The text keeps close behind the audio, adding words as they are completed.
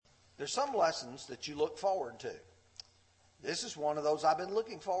There's some lessons that you look forward to. This is one of those I've been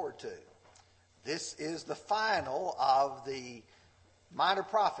looking forward to. This is the final of the minor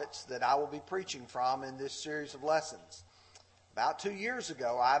prophets that I will be preaching from in this series of lessons. About 2 years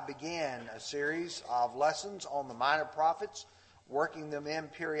ago, I began a series of lessons on the minor prophets, working them in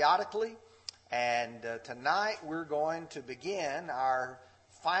periodically. And tonight we're going to begin our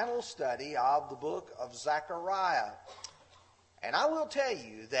final study of the book of Zechariah. And I will tell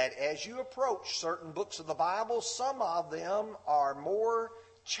you that as you approach certain books of the Bible, some of them are more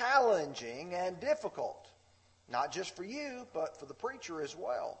challenging and difficult. Not just for you, but for the preacher as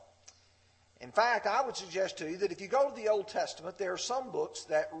well. In fact, I would suggest to you that if you go to the Old Testament, there are some books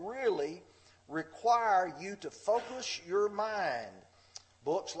that really require you to focus your mind.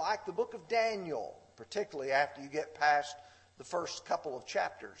 Books like the book of Daniel, particularly after you get past the first couple of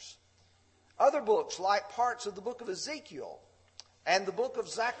chapters. Other books like parts of the book of Ezekiel and the book of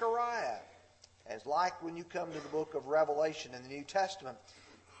Zechariah, as like when you come to the book of Revelation in the New Testament.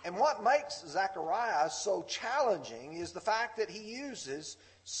 And what makes Zechariah so challenging is the fact that he uses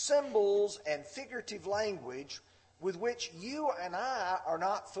symbols and figurative language with which you and I are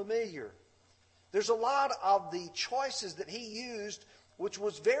not familiar. There's a lot of the choices that he used which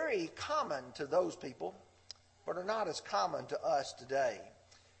was very common to those people, but are not as common to us today.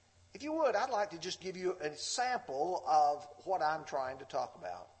 If you would, I'd like to just give you a sample of what I'm trying to talk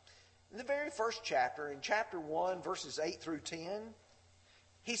about. In the very first chapter, in chapter 1, verses 8 through 10,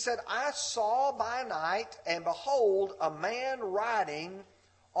 he said, I saw by night, and behold, a man riding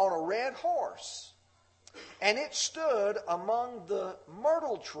on a red horse, and it stood among the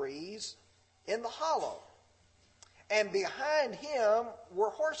myrtle trees in the hollow. And behind him were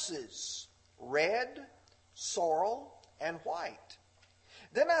horses, red, sorrel, and white.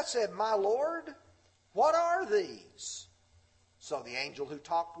 Then I said, My Lord, what are these? So the angel who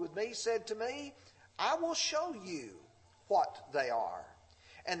talked with me said to me, I will show you what they are.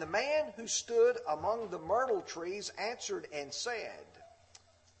 And the man who stood among the myrtle trees answered and said,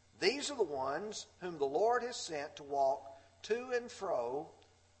 These are the ones whom the Lord has sent to walk to and fro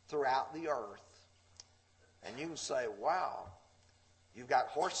throughout the earth. And you can say, wow, you've got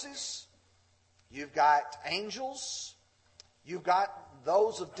horses, you've got angels, you've got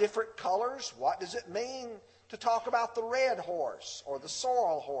those of different colors. What does it mean to talk about the red horse or the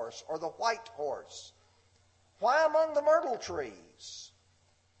sorrel horse or the white horse? Why among the myrtle trees?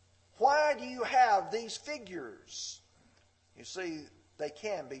 Why do you have these figures? You see, they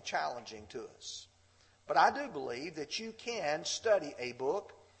can be challenging to us. But I do believe that you can study a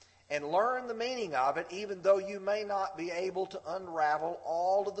book and learn the meaning of it, even though you may not be able to unravel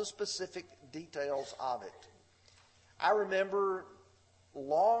all of the specific details of it. I remember a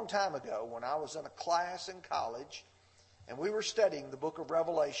long time ago when I was in a class in college, and we were studying the book of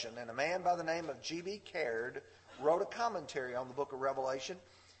Revelation, and a man by the name of G.B. Caird wrote a commentary on the book of Revelation.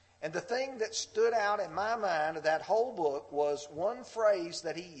 And the thing that stood out in my mind of that whole book was one phrase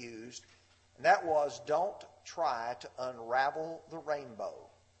that he used, and that was, don't try to unravel the rainbow.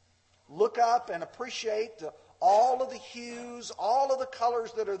 Look up and appreciate all of the hues, all of the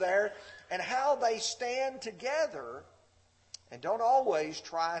colors that are there, and how they stand together. And don't always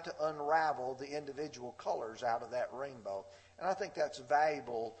try to unravel the individual colors out of that rainbow. And I think that's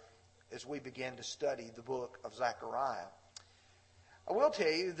valuable as we begin to study the book of Zechariah. I will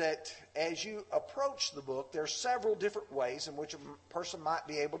tell you that as you approach the book, there are several different ways in which a person might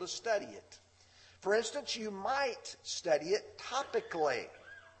be able to study it. For instance, you might study it topically.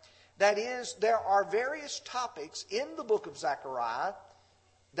 That is, there are various topics in the book of Zechariah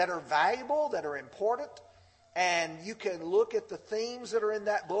that are valuable, that are important, and you can look at the themes that are in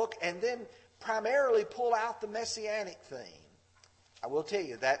that book and then primarily pull out the messianic theme. I will tell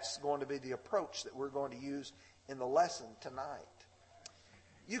you that's going to be the approach that we're going to use in the lesson tonight.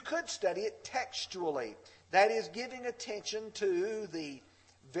 You could study it textually. That is, giving attention to the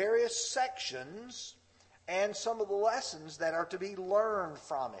various sections and some of the lessons that are to be learned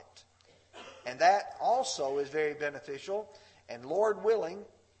from it. And that also is very beneficial. And Lord willing,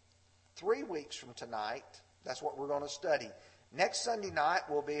 3 weeks from tonight, that's what we're going to study. Next Sunday night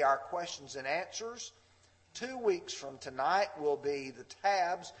will be our questions and answers. 2 weeks from tonight will be the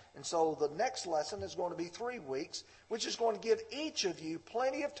tabs. And so the next lesson is going to be 3 weeks, which is going to give each of you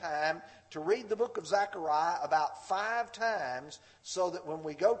plenty of time to read the book of Zechariah about 5 times so that when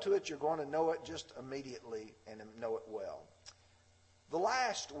we go to it, you're going to know it just immediately and know it well. The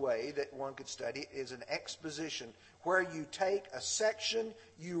last way that one could study it is an exposition, where you take a section,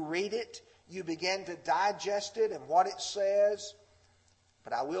 you read it, you begin to digest it and what it says,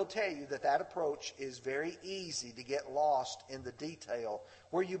 But I will tell you that that approach is very easy to get lost in the detail,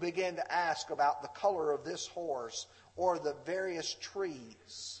 where you begin to ask about the color of this horse or the various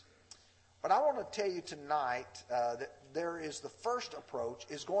trees. But I want to tell you tonight that there is the first approach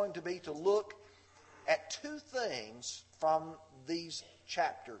is going to be to look at two things from these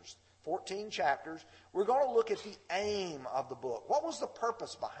chapters, 14 chapters. We're going to look at the aim of the book. What was the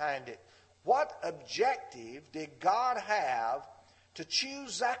purpose behind it? What objective did God have to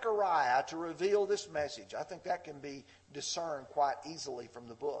choose Zechariah to reveal this message? I think that can be discerned quite easily from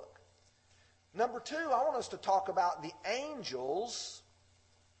the book. Number two, I want us to talk about the angels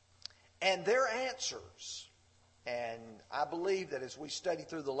and their answers. And I believe that as we study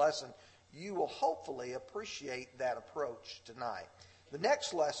through the lesson, you will hopefully appreciate that approach tonight. The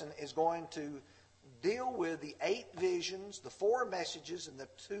next lesson is going to deal with the 8 visions, the 4 messages, and the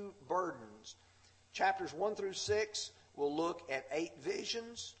 2 burdens. Chapters 1 through 6 will look at 8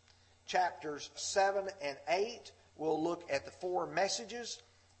 visions. Chapters 7 and 8 will look at the 4 messages.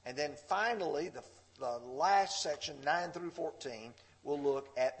 And then finally, the last section, 9 through 14, will look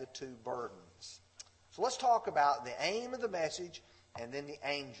at the 2 burdens. So let's talk about the aim of the message and then the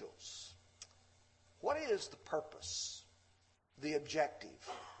angels. What is the purpose, the objective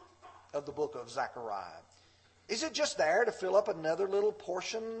of the book of Zechariah? Is it just there to fill up another little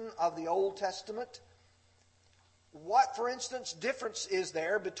portion of the Old Testament? What, for instance, difference is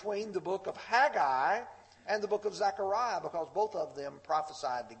there between the book of Haggai and the book of Zechariah, because both of them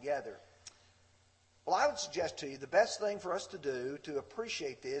prophesied together? Well, I would suggest to you the best thing for us to do to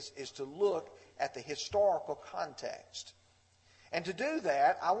appreciate this is to look at the historical context. And to do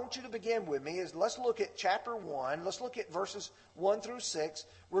that, I want you to begin with me. Let's look at chapter 1. Let's look at verses 1 through 6.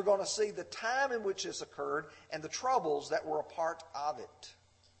 We're going to see the time in which this occurred and the troubles that were a part of it.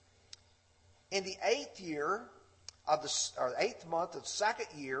 In the 8th year of the 8th month of the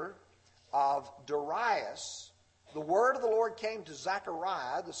 2nd year of Darius, the word of the Lord came to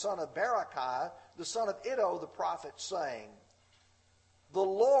Zechariah, the son of Berechiah, the son of Iddo, the prophet, saying, "The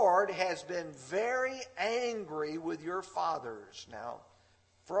Lord has been very angry with your fathers." Now,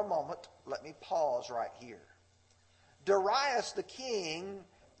 for a moment, let me pause right here. Darius the king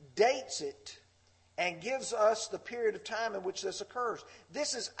dates it and gives us the period of time in which this occurs.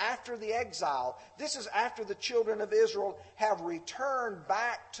 This is after the exile. This is after the children of Israel have returned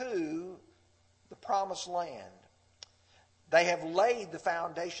back to the promised land. They have laid the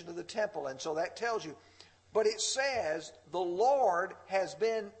foundation of the temple, and so that tells you. But it says, the Lord has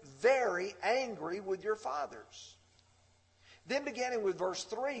been very angry with your fathers. Then beginning with verse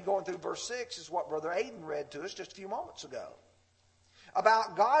 3, going through verse 6, is what Brother Aiden read to us just a few moments ago.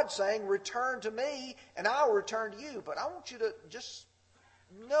 About God saying, "Return to me, and I will return to you." But I want you to just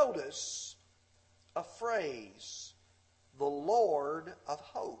notice a phrase, the Lord of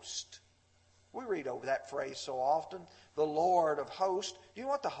hosts. We read over that phrase so often, the Lord of hosts. Do you know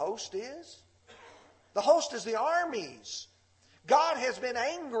what the host is? The host is the armies. God has been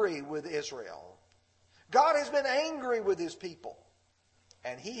angry with Israel. God has been angry with his people.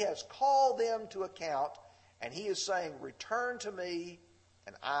 And he has called them to account. And he is saying, "Return to me,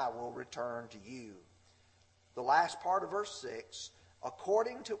 and I will return to you." The last part of verse 6,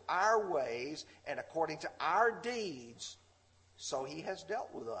 "According to our ways and according to our deeds, so he has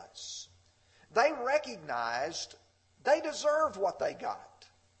dealt with us." They recognized they deserved what they got.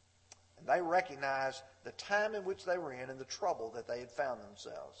 And they recognized the time in which they were in and the trouble that they had found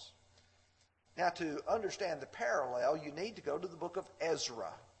themselves. Now, to understand the parallel, you need to go to the book of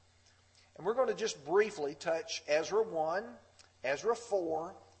Ezra. And we're going to just briefly touch Ezra 1, Ezra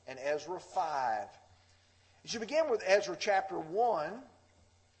 4, and Ezra 5. As you begin with Ezra chapter 1,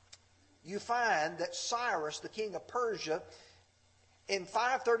 you find that Cyrus, the king of Persia, in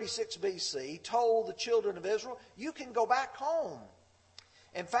 536 BC, told the children of Israel, "You can go back home."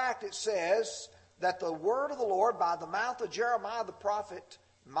 In fact, it says that the word of the Lord by the mouth of Jeremiah the prophet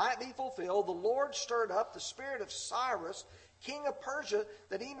might be fulfilled. The Lord stirred up the spirit of Cyrus, king of Persia,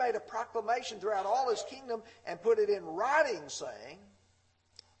 that he made a proclamation throughout all his kingdom and put it in writing, saying,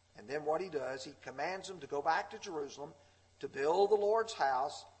 and then what he does, he commands them to go back to Jerusalem to build the Lord's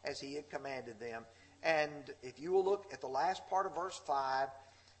house as he had commanded them. And if you will look at the last part of verse 5,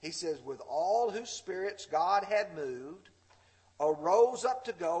 he says, "With all whose spirits God had moved, arose up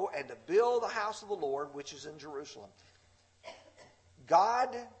to go and to build the house of the Lord, which is in Jerusalem."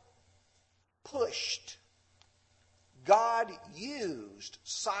 God pushed, God used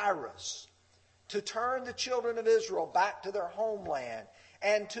Cyrus to turn the children of Israel back to their homeland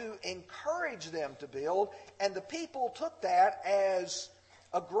and to encourage them to build. And the people took that as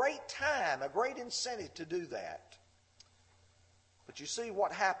a great time, a great incentive to do that. But you see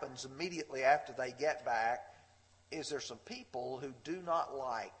what happens immediately after they get back is there's some people who do not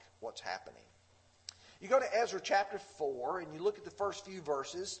like what's happening. You go to Ezra chapter 4 and you look at the first few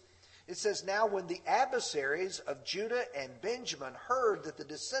verses. It says, "Now when the adversaries of Judah and Benjamin heard that the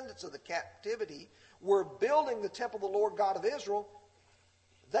descendants of the captivity were building the temple of the Lord God of Israel,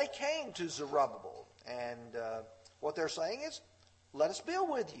 they came to Zerubbabel." And what they're saying is, "Let us build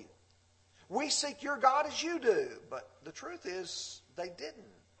with you. We seek your God as you do." But the truth is, they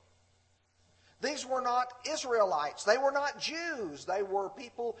didn't. These were not Israelites. They were not Jews. They were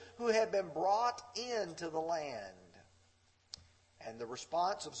people who had been brought into the land. And the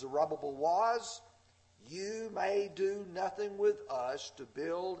response of Zerubbabel was, "You may do nothing with us to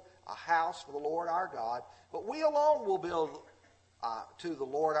build a house for the Lord our God, but we alone will build to the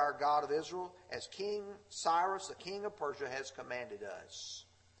Lord our God of Israel, as King Cyrus, the king of Persia, has commanded us."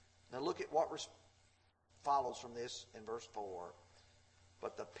 Now look at what follows from this in verse 4.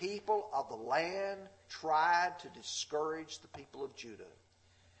 "But the people of the land tried to discourage the people of Judah.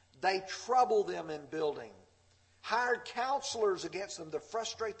 They troubled them in building, hired counselors against them to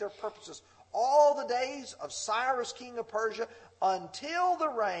frustrate their purposes all the days of Cyrus, king of Persia, until the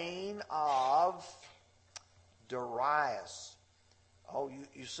reign of Darius." Oh,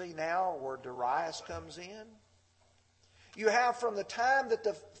 you see now where Darius comes in? You have from the time that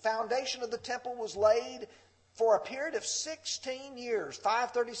the foundation of the temple was laid for a period of 16 years,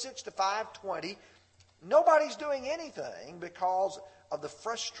 536 to 520, nobody's doing anything because of the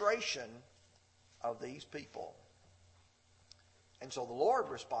frustration of these people. And so the Lord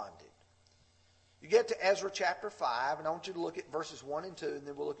responded. You get to Ezra chapter 5, and I want you to look at verses 1 and 2, and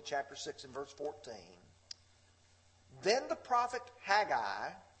then we'll look at chapter 6 and verse 14. "Then the prophet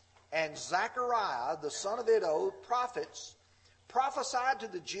Haggai and Zechariah, the son of Iddo, prophets, prophesied to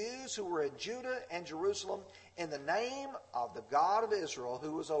the Jews who were in Judah and Jerusalem in the name of the God of Israel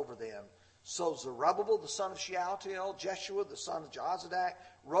who was over them. So Zerubbabel, the son of Shealtiel, Jeshua, the son of Jozadak,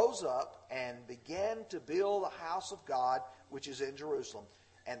 rose up and began to build the house of God, which is in Jerusalem.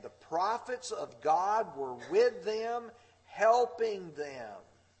 And the prophets of God were with them, helping them."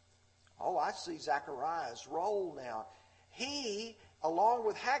 Oh, I see Zechariah's role now. He, along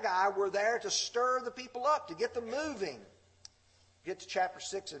with Haggai, were there to stir the people up, to get them moving. Get to chapter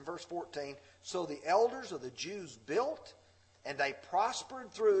 6 and verse 14. "So the elders of the Jews built, and they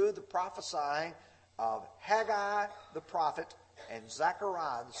prospered through the prophesying of Haggai the prophet and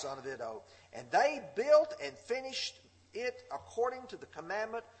Zechariah the son of Iddo. And they built and finished it according to the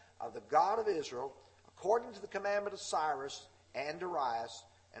commandment of the God of Israel, according to the commandment of Cyrus and Darius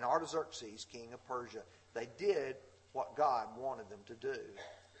and Artaxerxes, king of Persia." They did what God wanted them to do.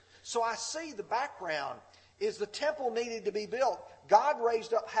 So I see the background is the temple needed to be built. God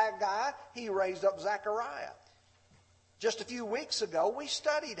raised up Haggai. He raised up Zechariah. Just a few weeks ago, we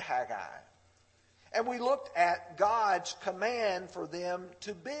studied Haggai. And we looked at God's command for them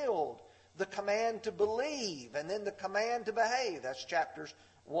to build, the command to believe, and then the command to behave. That's chapters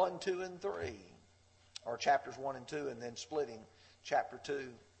 1, 2, and 3. Or chapters 1 and 2, and then splitting chapter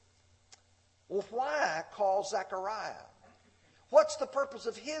 2. Well, why call Zechariah? What's the purpose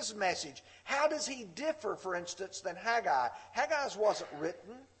of his message? How does he differ, for instance, than Haggai? Haggai's wasn't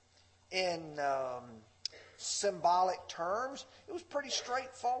written in symbolic terms. It was pretty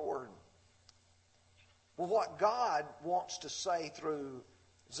straightforward. Well, what God wants to say through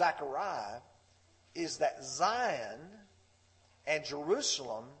Zechariah is that Zion and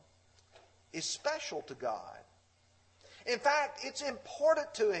Jerusalem is special to God. In fact, it's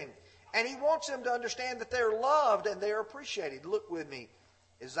important to him. And he wants them to understand that they're loved and they're appreciated. Look with me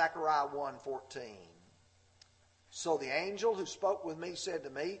at Zechariah 1:14. "So the angel who spoke with me said to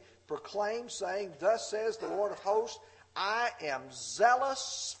me, proclaim, saying, Thus says the Lord of hosts, I am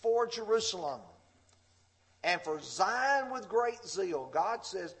zealous for Jerusalem and for Zion with great zeal." God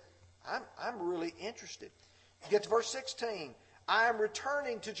says, I'm really interested. Get to verse 16. "I am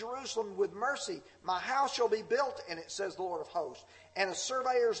returning to Jerusalem with mercy. My house shall be built, and it says the Lord of hosts. And a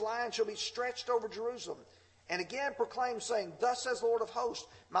surveyor's line shall be stretched over Jerusalem. And again proclaim, saying, Thus says the Lord of hosts,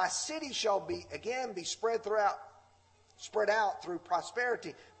 my city shall be spread out through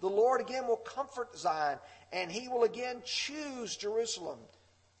prosperity. The Lord again will comfort Zion, and he will again choose Jerusalem."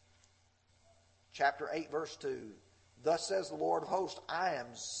 Chapter 8, verse 2. "Thus says the Lord of hosts, I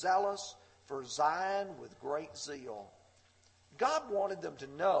am zealous for Zion with great zeal." God wanted them to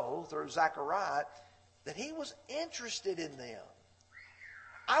know through Zechariah that he was interested in them.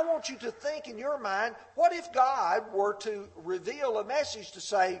 I want you to think in your mind, what if God were to reveal a message to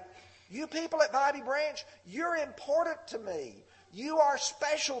say, "You people at Bobby Branch, you're important to me. You are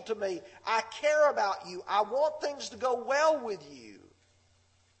special to me. I care about you. I want things to go well with you."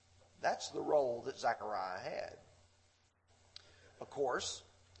 That's the role that Zechariah had. Of course,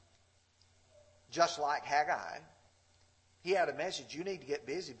 just like Haggai, he had a message. You need to get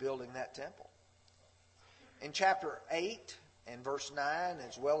busy building that temple. In chapter 8 and verse 9,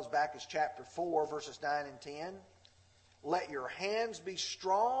 as well as back as chapter 4, verses 9 and 10, let your hands be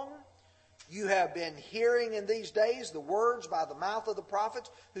strong. You have been hearing in these days the words by the mouth of the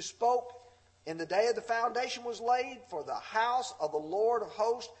prophets who spoke in the day of the foundation was laid for the house of the Lord of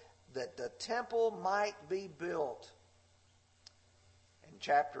hosts, that the temple might be built. In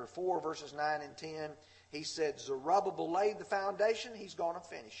chapter 4, verses 9 and 10, he said, Zerubbabel laid the foundation, he's going to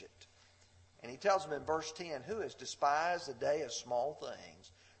finish it. And he tells them in verse 10, who has despised the day of small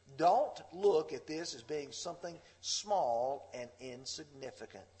things? Don't look at this as being something small and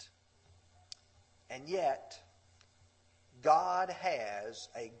insignificant. And yet, God has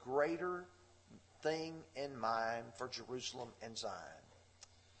a greater thing in mind for Jerusalem and Zion.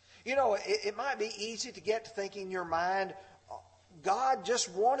 You know, it might be easy to get to thinking in your mind, God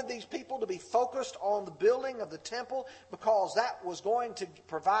just wanted these people to be focused on the building of the temple because that was going to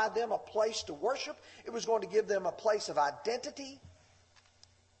provide them a place to worship. It was going to give them a place of identity.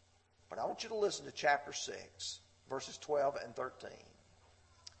 But I want you to listen to chapter 6, verses 12 and 13.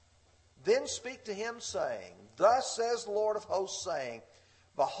 Then speak to him, saying, Thus says the Lord of hosts, saying,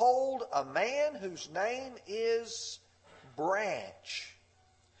 Behold, a man whose name is Branch.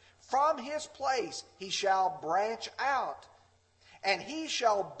 From his place he shall branch out, and he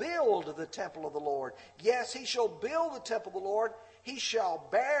shall build the temple of the Lord. Yes, he shall build the temple of the Lord. He shall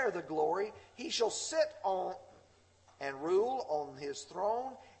bear the glory. He shall sit on and rule on his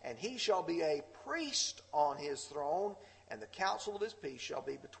throne, and he shall be a priest on his throne, and the counsel of his peace shall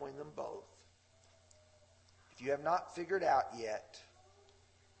be between them both. If you have not figured out yet,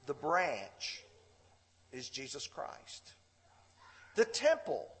 the branch is Jesus Christ. The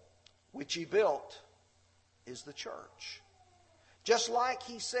temple which he built is the church. Just like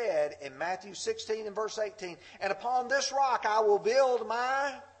he said in Matthew 16 and verse 18, and upon this rock I will build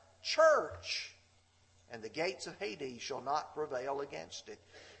my church, and the gates of Hades shall not prevail against it.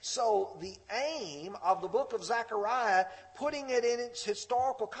 So the aim of the book of Zechariah, putting it in its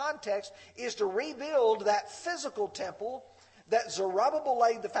historical context, is to rebuild that physical temple that Zerubbabel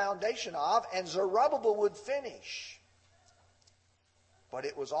laid the foundation of, and Zerubbabel would finish. But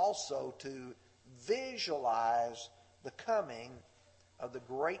it was also to visualize the coming of the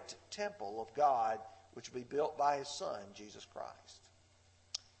great temple of God, which will be built by his Son, Jesus Christ.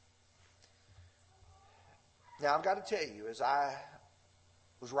 Now, I've got to tell you, as I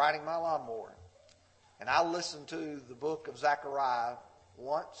was riding my lawnmower, and I listened to the book of Zechariah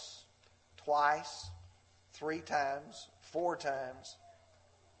once, twice, 3 times, 4 times,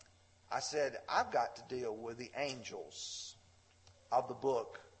 I said, I've got to deal with the angels of the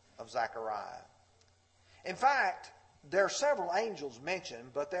book of Zechariah. In fact, there are several angels mentioned,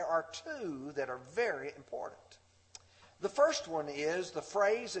 but there are 2 that are very important. The first one is the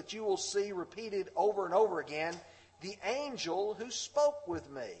phrase that you will see repeated over and over again, the angel who spoke with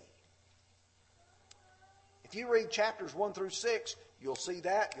me. If you read chapters 1 through 6, you'll see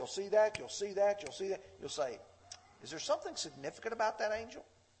that, you'll see that, you'll see that, you'll see that. You'll say, is there something significant about that angel?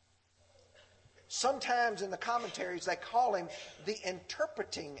 Sometimes in the commentaries they call him the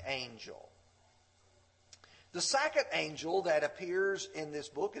interpreting angel. The second angel that appears in this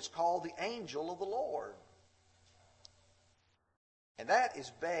book is called the angel of the Lord. And that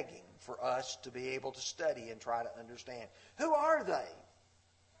is begging for us to be able to study and try to understand. Who are they?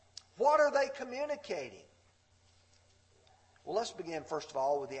 What are they communicating? Well, let's begin first of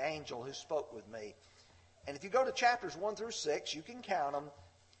all with the angel who spoke with me. And if you go to chapters 1 through 6, you can count them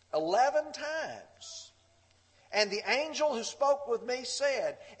 11 times. And the angel who spoke with me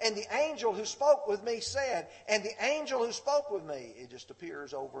said, and the angel who spoke with me said, and the angel who spoke with me. It just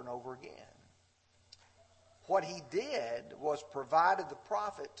appears over and over again. What he did was provided the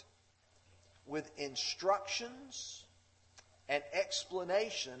prophet with instructions and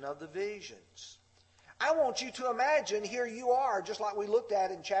explanation of the visions. I want you to imagine, here you are, just like we looked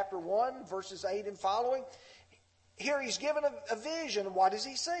at in chapter 1, verses 8 and following. Here he's given a vision. What does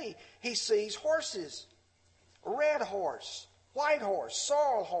he see? He sees horses. A red horse, white horse,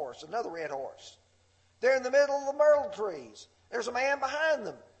 sorrel horse, another red horse. They're in the middle of the myrtle trees. There's a man behind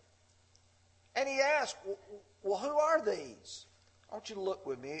them. And he asked, well, who are these? I want you to look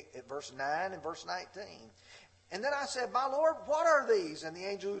with me at verse 9 and verse 19. And then I said, my Lord, what are these? And the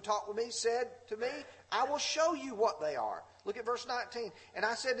angel who talked with me said to me, I will show you what they are. Look at verse 19. And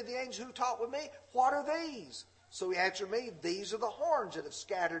I said to the angel who talked with me, what are these? So he answered me, these are the horns that have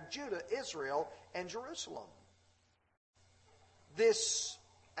scattered Judah, Israel, and Jerusalem. This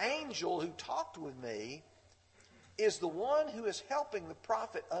angel who talked with me is the one who is helping the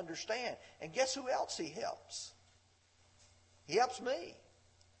prophet understand. And guess who else he helps? He helps me.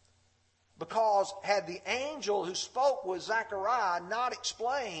 Because had the angel who spoke with Zechariah not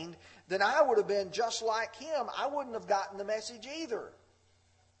explained, then I would have been just like him. I wouldn't have gotten the message either.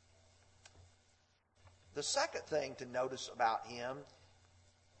 The second thing to notice about him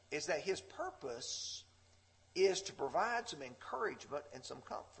is that his purpose is to provide some encouragement and some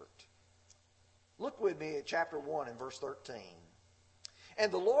comfort. Look with me at chapter 1 and verse 13.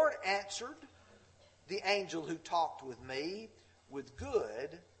 And the Lord answered the angel who talked with me with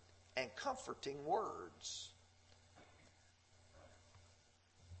good and comforting words.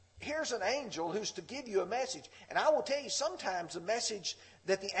 Here's an angel who's to give you a message. And I will tell you, sometimes the message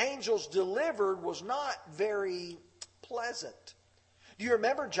that the angels delivered was not very pleasant. Do you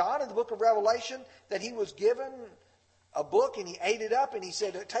remember John in the book of Revelation that he was given a book and he ate it up and he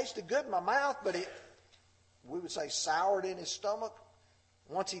said, it tasted good in my mouth, but we would say soured in his stomach.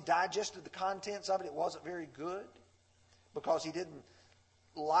 Once he digested the contents of it, it wasn't very good because he didn't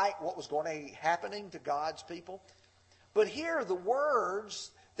like what was going to be happening to God's people. But here the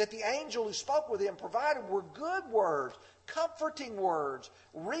words that the angel who spoke with him provided were good words, comforting words,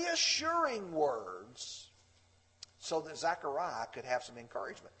 reassuring words, so that Zechariah could have some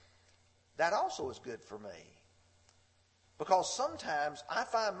encouragement. That also is good for me. Because sometimes I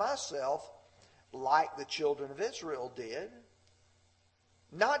find myself like the children of Israel did,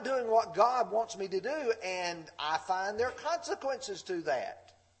 not doing what God wants me to do, and I find there are consequences to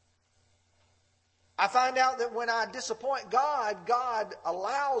that. I find out that when I disappoint God, God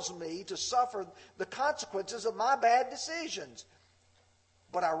allows me to suffer the consequences of my bad decisions.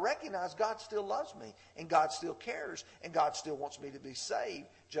 But I recognize God still loves me, and God still cares, and God still wants me to be saved,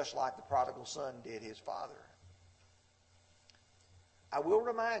 just like the prodigal son did his father. I will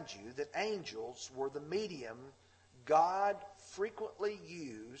remind you that angels were the medium God frequently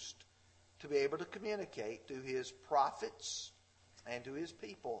used to be able to communicate to his prophets and to his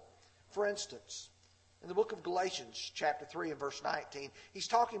people. For instance, in the book of Galatians, chapter 3 and verse 19, he's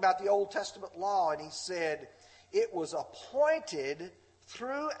talking about the Old Testament law, and he said, it was appointed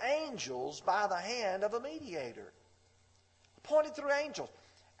through angels by the hand of a mediator. Appointed through angels.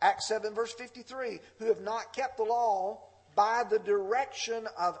 Acts 7 verse 53, who have not kept the law by the direction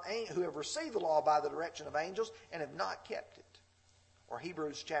of, who have received the law by the direction of angels and have not kept it. Or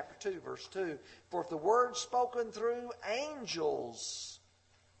Hebrews chapter 2 verse 2, for if the word spoken through angels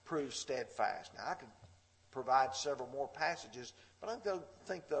proves steadfast. Now I could provide several more passages, but I don't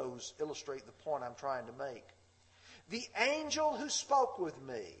think those illustrate the point I'm trying to make. The angel who spoke with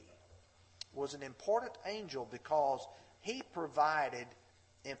me was an important angel because he provided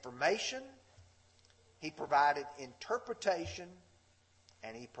information, he provided interpretation,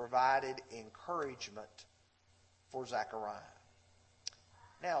 and he provided encouragement for Zechariah.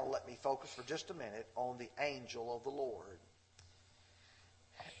 Now let me focus for just a minute on the angel of the Lord.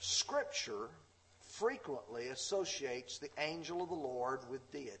 Scripture frequently associates the angel of the Lord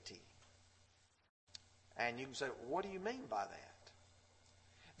with deity. And you can say, what do you mean by that?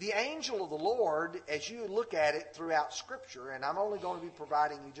 The angel of the Lord, as you look at it throughout Scripture, and I'm only going to be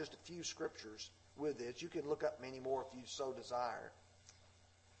providing you just a few scriptures with this. You can look up many more if you so desire.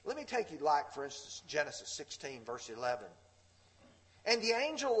 Let me take you like, for instance, Genesis 16, verse 11. And the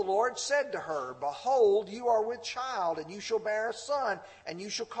angel of the Lord said to her, behold, you are with child, and you shall bear a son, and you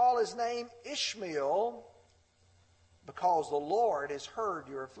shall call his name Ishmael, because the Lord has heard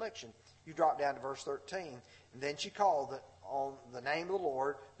your affliction. You drop down to verse 13. And then she called on the name of the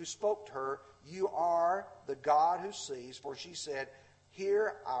Lord who spoke to her, you are the God who sees. For she said,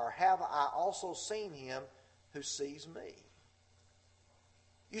 here have I also seen him who sees me.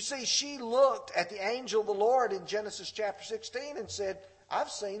 You see, she looked at the angel of the Lord in Genesis chapter 16 and said, I've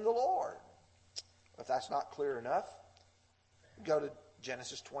seen the Lord. If that's not clear enough, go to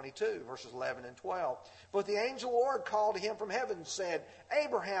Genesis 22, verses 11 and 12. But the angel of the Lord called to him from heaven and said,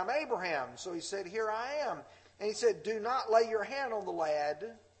 Abraham, Abraham. So he said, here I am. And he said, do not lay your hand on the lad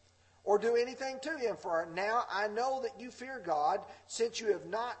or do anything to him. For now I know that you fear God, since you have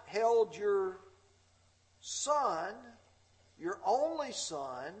not held your son, your only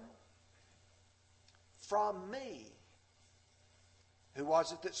son, from me. Who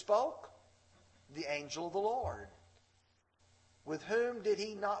was it that spoke? The angel of the Lord. With whom did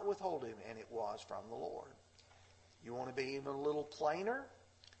he not withhold him? And it was from the Lord. You want to be even a little plainer?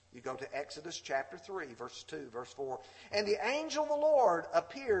 You go to Exodus chapter 3, verse 2, verse 4. And the angel of the Lord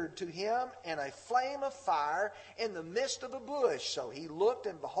appeared to him in a flame of fire in the midst of a bush. So he looked,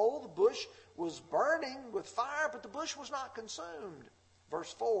 and behold, the bush was burning with fire, but the bush was not consumed.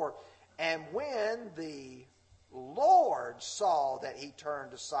 Verse 4, and when the Lord saw that he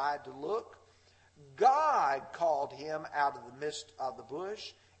turned aside to look, God called him out of the midst of the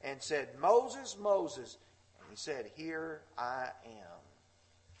bush and said, Moses, Moses. And he said, Here I am.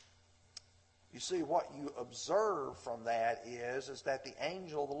 You see, what you observe from that is that the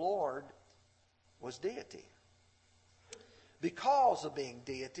angel of the Lord was deity. Because of being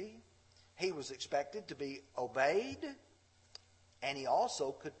deity, he was expected to be obeyed, and he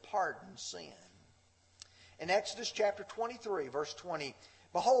also could pardon sin. In Exodus chapter 23, verse 20,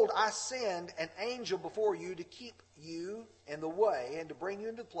 Behold, I send an angel before you to keep you in the way and to bring you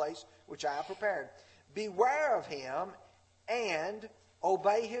into the place which I have prepared. Beware of him and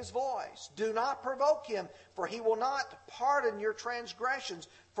obey his voice. Do not provoke him, for he will not pardon your transgressions,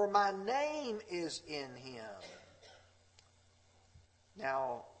 for my name is in him.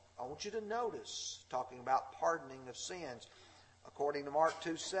 Now, I want you to notice, talking about pardoning of sins, according to Mark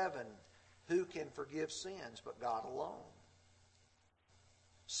 2:7, who can forgive sins but God alone?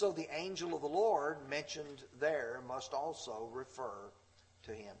 So the angel of the Lord mentioned there must also refer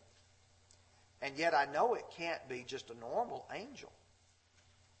to him. And yet I know it can't be just a normal angel.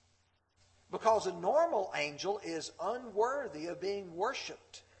 Because a normal angel is unworthy of being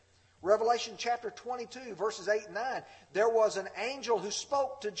worshipped. Revelation chapter 22, verses 8 and 9. There was an angel who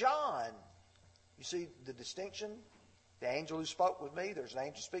spoke to John. You see the distinction? The angel who spoke with me, there's an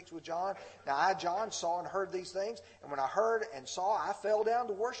angel who speaks with John. Now I, John, saw and heard these things. And when I heard and saw, I fell down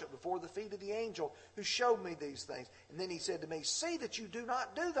to worship before the feet of the angel who showed me these things. And then he said to me, See that you do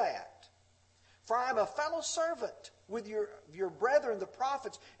not do that. For I am a fellow servant with your brethren, the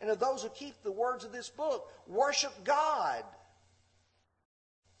prophets, and of those who keep the words of this book. Worship God.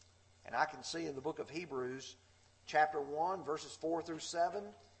 And I can see in the book of Hebrews, chapter 1, verses 4 through 7,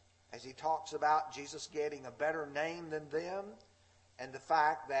 as he talks about Jesus getting a better name than them, and the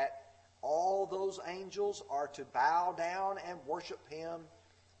fact that all those angels are to bow down and worship him,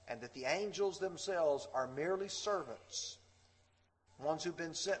 and that the angels themselves are merely servants, ones who've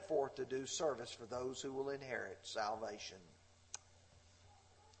been sent forth to do service for those who will inherit salvation.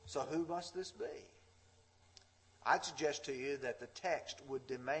 So who must this be? I'd suggest to you that the text would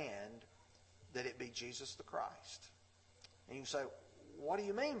demand that it be Jesus the Christ. And you say, what do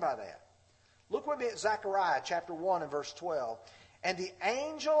you mean by that? Look with me at Zechariah chapter 1 and verse 12. And the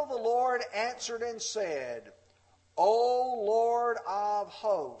angel of the Lord answered and said, O Lord of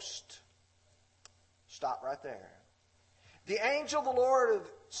hosts. Stop right there. The angel of the Lord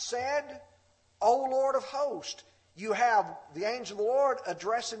said, O Lord of hosts. You have the angel of the Lord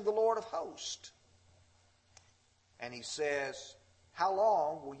addressing the Lord of hosts. And he says, How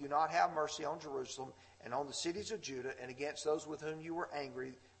long will you not have mercy on Jerusalem and on the cities of Judah and against those with whom you were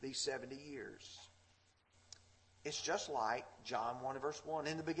angry these 70 years? It's just like John 1 and verse 1.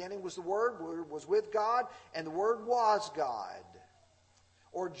 In the beginning was the Word was with God, and the Word was God.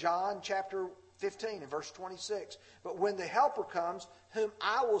 Or John chapter 15 and verse 26. But when the Helper comes, whom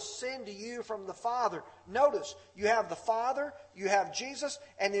I will send to you from the Father. Notice, you have the Father, you have Jesus,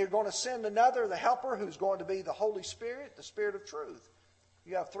 and you're going to send another, the Helper, who's going to be the Holy Spirit, the Spirit of truth.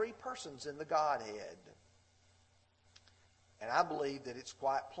 You have three persons in the Godhead. And I believe that it's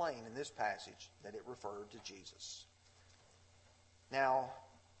quite plain in this passage that it referred to Jesus. Now,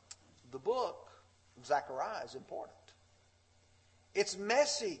 the book of Zechariah is important. Its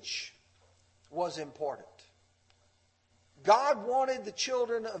message was important. God wanted the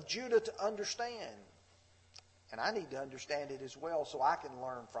children of Judah to understand. And I need to understand it as well so I can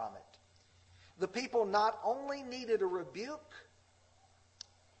learn from it. The people not only needed a rebuke,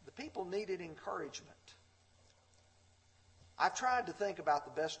 the people needed encouragement. I've tried to think about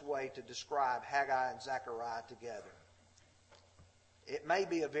the best way to describe Haggai and Zechariah together. It may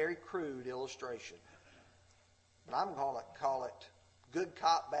be a very crude illustration, but I'm going to call it good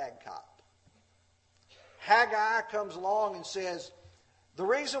cop, bad cop. Haggai comes along and says, the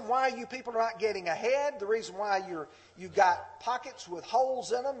reason why you people are not getting ahead, the reason why you got pockets with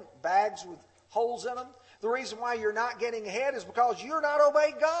holes in them, bags with holes in them, the reason why you're not getting ahead is because you're not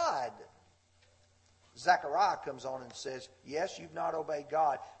obeying God. Zechariah comes on and says, yes, you've not obeyed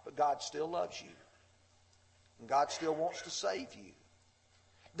God, but God still loves you. And God still wants to save you.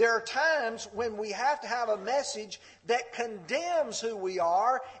 There are times when we have to have a message that condemns who we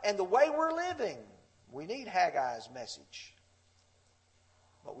are and the way we're living. We need Haggai's message.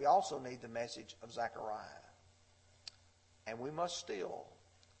 But we also need the message of Zechariah. And we must still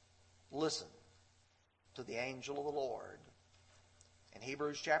listen to the angel of the Lord. In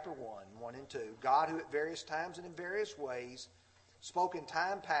Hebrews chapter 1 and 2, God who at various times and in various ways spoke in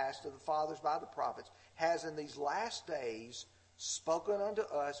time past to the fathers by the prophets, has in these last days spoken unto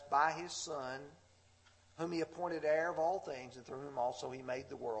us by his Son, whom he appointed heir of all things, and through whom also he made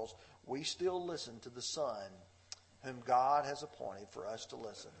the worlds, we still listen to the Son, whom God has appointed for us to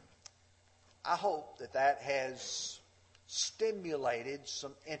listen. I hope that that has stimulated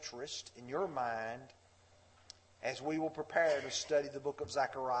some interest in your mind as we will prepare to study the book of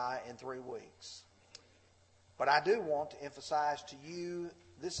Zechariah in 3 weeks. But I do want to emphasize to you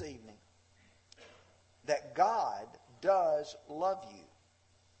this evening that God does love you.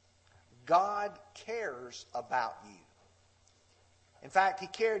 God cares about you. In fact, he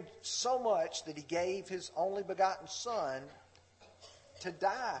cared so much that he gave his only begotten Son to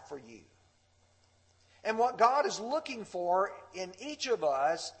die for you. And what God is looking for in each of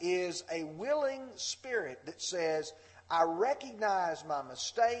us is a willing spirit that says, I recognize my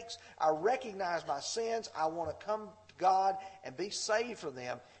mistakes, I recognize my sins, I want to come to God and be saved from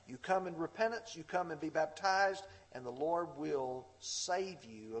them. You come in repentance, you come and be baptized, and the Lord will save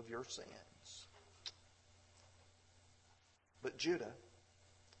you of your sins. But Judah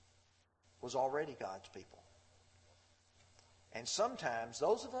was already God's people. And sometimes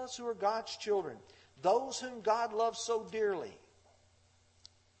those of us who are God's children, those whom God loves so dearly,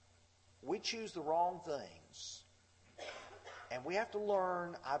 we choose the wrong things. And we have to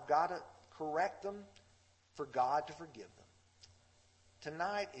learn, I've got to correct them for God to forgive them.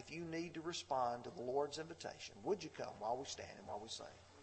 Tonight, if you need to respond to the Lord's invitation, would you come while we stand and while we sing?